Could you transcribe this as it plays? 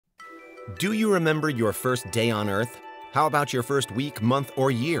Do you remember your first day on Earth? How about your first week, month, or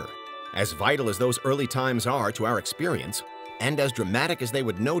year? As vital as those early times are to our experience, and as dramatic as they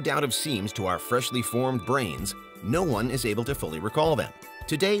would no doubt have seemed to our freshly formed brains, no one is able to fully recall them.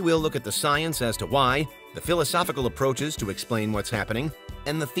 Today we'll look at the science as to why, the philosophical approaches to explain what's happening,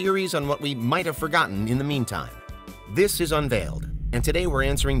 and the theories on what we might have forgotten in the meantime. This is Unveiled, and today we're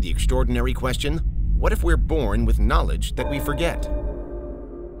answering the extraordinary question, what if we're born with knowledge that we forget?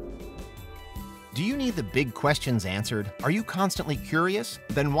 Do you need the big questions answered? Are you constantly curious?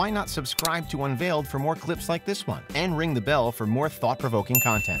 Then why not subscribe to Unveiled for more clips like this one, and ring the bell for more thought-provoking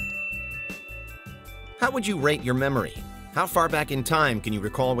content. How would you rate your memory? How far back in time can you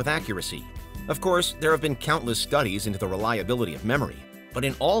recall with accuracy? Of course, there have been countless studies into the reliability of memory, but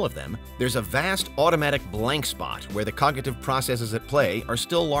in all of them, there's a vast automatic blank spot where the cognitive processes at play are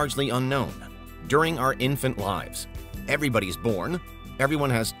still largely unknown. During our infant lives, everybody's born.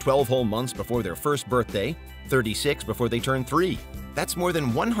 Everyone has 12 whole months before their first birthday, 36 before they turn 3. That's more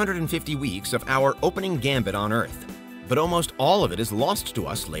than 150 weeks of our opening gambit on Earth. But almost all of it is lost to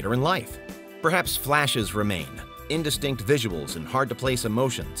us later in life. Perhaps flashes remain, indistinct visuals and hard-to-place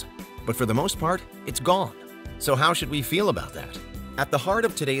emotions. But for the most part, it's gone. So how should we feel about that? At the heart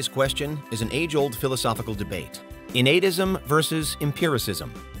of today's question is an age-old philosophical debate: Innatism versus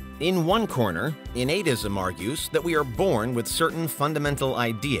Empiricism. In one corner, Innatism argues that we are born with certain fundamental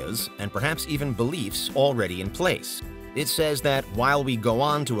ideas and perhaps even beliefs already in place. It says that while we go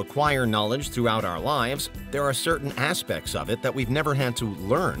on to acquire knowledge throughout our lives, there are certain aspects of it that we've never had to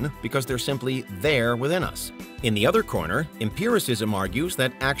learn because they're simply there within us. In the other corner, Empiricism argues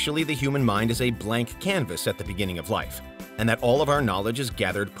that actually the human mind is a blank canvas at the beginning of life, and that all of our knowledge is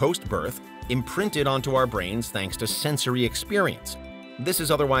gathered post-birth, imprinted onto our brains thanks to sensory experience. This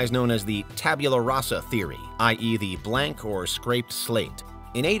is otherwise known as the tabula rasa theory, i.e. the blank or scraped slate.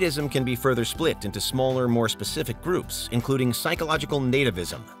 Innatism can be further split into smaller, more specific groups, including psychological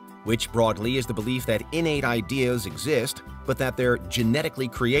nativism, which broadly is the belief that innate ideas exist, but that they're genetically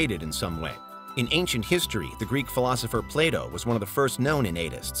created in some way. In ancient history, the Greek philosopher Plato was one of the first known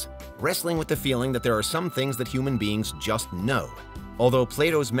innatists, wrestling with the feeling that there are some things that human beings just know. Although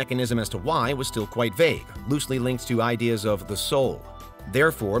Plato's mechanism as to why was still quite vague, loosely linked to ideas of the soul.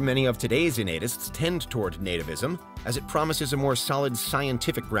 Therefore, many of today's innatists tend toward nativism, as it promises a more solid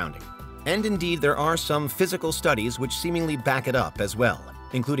scientific grounding. And indeed, there are some physical studies which seemingly back it up as well,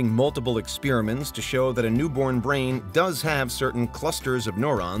 including multiple experiments to show that a newborn brain does have certain clusters of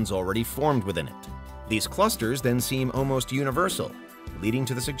neurons already formed within it. These clusters then seem almost universal, leading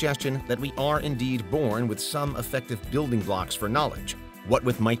to the suggestion that we are indeed born with some effective building blocks for knowledge, what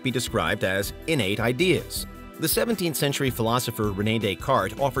with might be described as innate ideas. The 17th century philosopher Rene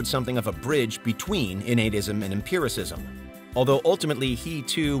Descartes offered something of a bridge between innatism and empiricism, although ultimately he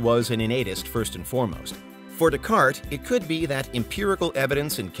too was an innatist first and foremost. For Descartes, it could be that empirical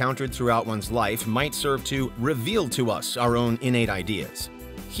evidence encountered throughout one's life might serve to reveal to us our own innate ideas.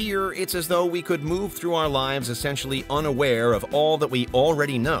 Here, it's as though we could move through our lives essentially unaware of all that we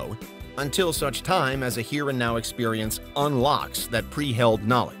already know, until such time as a here and now experience unlocks that pre-held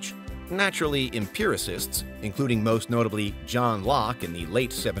knowledge. Naturally, empiricists, including most notably John Locke in the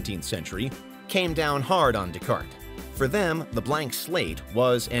late 17th century, came down hard on Descartes. For them, the blank slate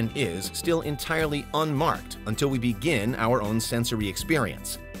was and is still entirely unmarked until we begin our own sensory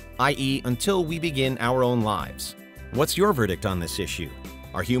experience, i.e. until we begin our own lives. What's your verdict on this issue?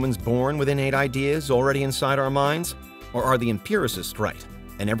 Are humans born with innate ideas already inside our minds? Or are the empiricists right,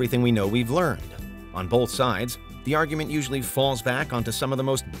 and everything we know we've learned? On both sides, the argument usually falls back onto some of the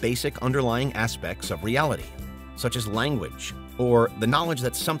most basic underlying aspects of reality, such as language, or the knowledge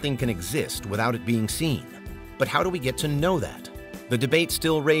that something can exist without it being seen. But how do we get to know that? The debate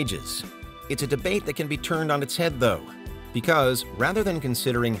still rages. It's a debate that can be turned on its head, though, because rather than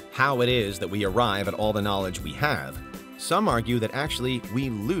considering how it is that we arrive at all the knowledge we have, some argue that actually we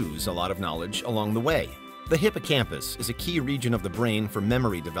lose a lot of knowledge along the way. The hippocampus is a key region of the brain for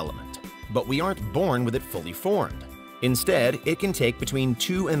memory development, but we aren't born with it fully formed. Instead, it can take between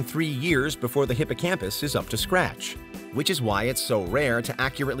 2 and 3 years before the hippocampus is up to scratch, which is why it's so rare to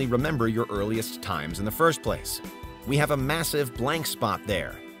accurately remember your earliest times in the first place. We have a massive blank spot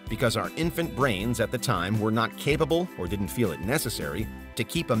there, because our infant brains at the time were not capable, or didn't feel it necessary, to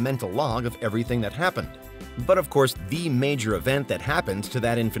keep a mental log of everything that happened. But of course, the major event that happened to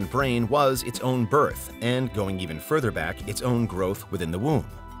that infant brain was its own birth, and going even further back, its own growth within the womb.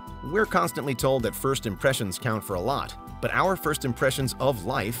 We're constantly told that first impressions count for a lot, but our first impressions of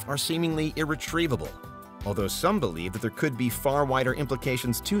life are seemingly irretrievable, although some believe that there could be far wider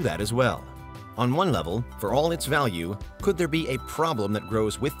implications to that as well. On one level, for all its value, could there be a problem that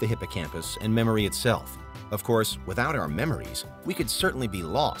grows with the hippocampus and memory itself? Of course, without our memories, we could certainly be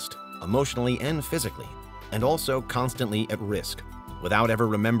lost, emotionally and physically, and also constantly at risk, without ever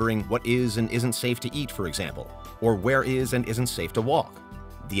remembering what is and isn't safe to eat, for example, or where is and isn't safe to walk.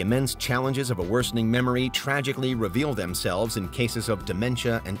 The immense challenges of a worsening memory tragically reveal themselves in cases of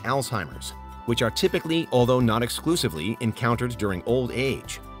dementia and Alzheimer's, which are typically, although not exclusively, encountered during old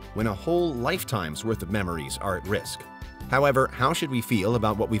age, when a whole lifetime's worth of memories are at risk. However, how should we feel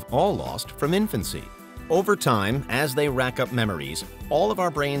about what we've all lost from infancy? Over time, as they rack up memories, all of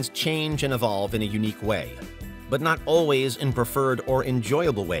our brains change and evolve in a unique way, but not always in preferred or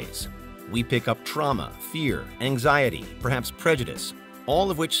enjoyable ways. We pick up trauma, fear, anxiety, perhaps prejudice,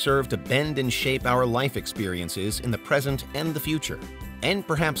 all of which serve to bend and shape our life experiences in the present and the future, and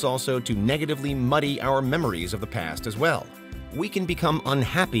perhaps also to negatively muddy our memories of the past as well. We can become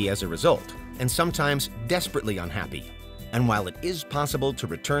unhappy as a result, and sometimes desperately unhappy. And while it is possible to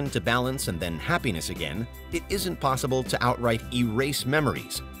return to balance and then happiness again, it isn't possible to outright erase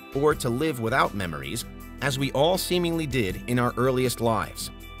memories, or to live without memories, as we all seemingly did in our earliest lives.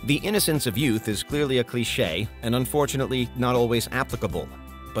 The innocence of youth is clearly a cliché, and unfortunately not always applicable.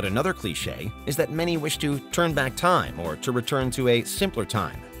 But another cliché is that many wish to turn back time or to return to a simpler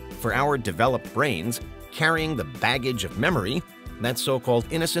time. For our developed brains, carrying the baggage of memory, that so-called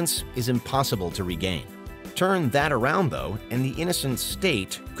innocence is impossible to regain. Turn that around, though, and the innocent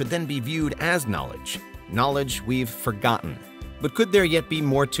state could then be viewed as knowledge. Knowledge we've forgotten. But could there yet be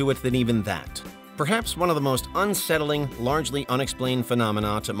more to it than even that? Perhaps one of the most unsettling, largely unexplained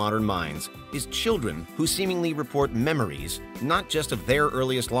phenomena to modern minds is children who seemingly report memories not just of their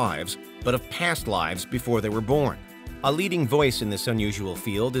earliest lives, but of past lives before they were born. A leading voice in this unusual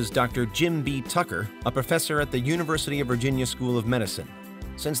field is Dr. Jim B. Tucker, a professor at the University of Virginia School of Medicine.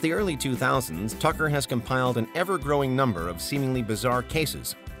 Since the early 2000s, Tucker has compiled an ever-growing number of seemingly bizarre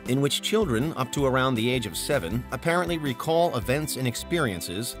cases in which children up to around the age of 7 apparently recall events and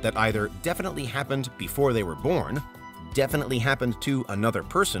experiences that either definitely happened before they were born, definitely happened to another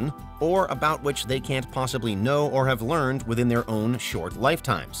person, or about which they can't possibly know or have learned within their own short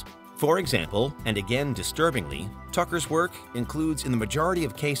lifetimes. For example, and again disturbingly, Tucker's work includes in the majority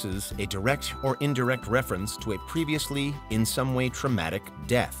of cases a direct or indirect reference to a previously, in some way traumatic,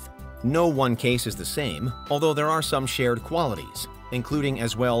 death. No one case is the same, although there are some shared qualities, including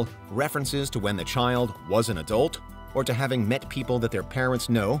as well references to when the child was an adult, or to having met people that their parents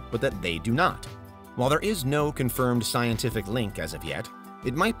know but that they do not. While there is no confirmed scientific link as of yet,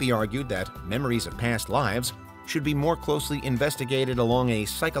 it might be argued that memories of past lives should be more closely investigated along a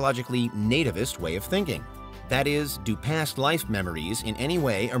psychologically nativist way of thinking. That is, do past life memories in any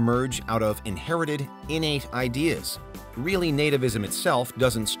way emerge out of inherited, innate ideas? Really, nativism itself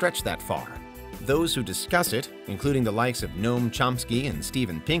doesn't stretch that far. Those who discuss it, including the likes of Noam Chomsky and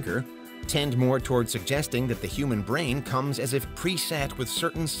Steven Pinker, tend more toward suggesting that the human brain comes as if preset with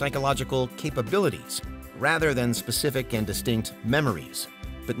certain psychological capabilities, rather than specific and distinct memories.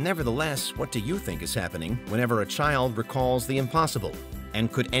 But nevertheless, what do you think is happening whenever a child recalls the impossible?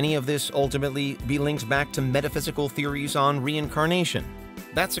 And could any of this ultimately be linked back to metaphysical theories on reincarnation?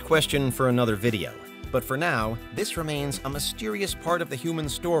 That's a question for another video. But for now, this remains a mysterious part of the human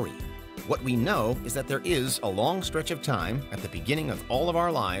story. What we know is that there is a long stretch of time at the beginning of all of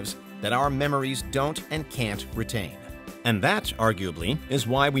our lives that our memories don't and can't retain. And that, arguably, is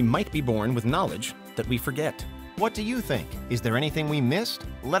why we might be born with knowledge that we forget. What do you think? Is there anything we missed?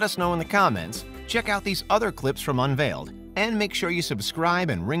 Let us know in the comments. Check out these other clips from Unveiled, and make sure you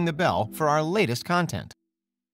subscribe and ring the bell for our latest content.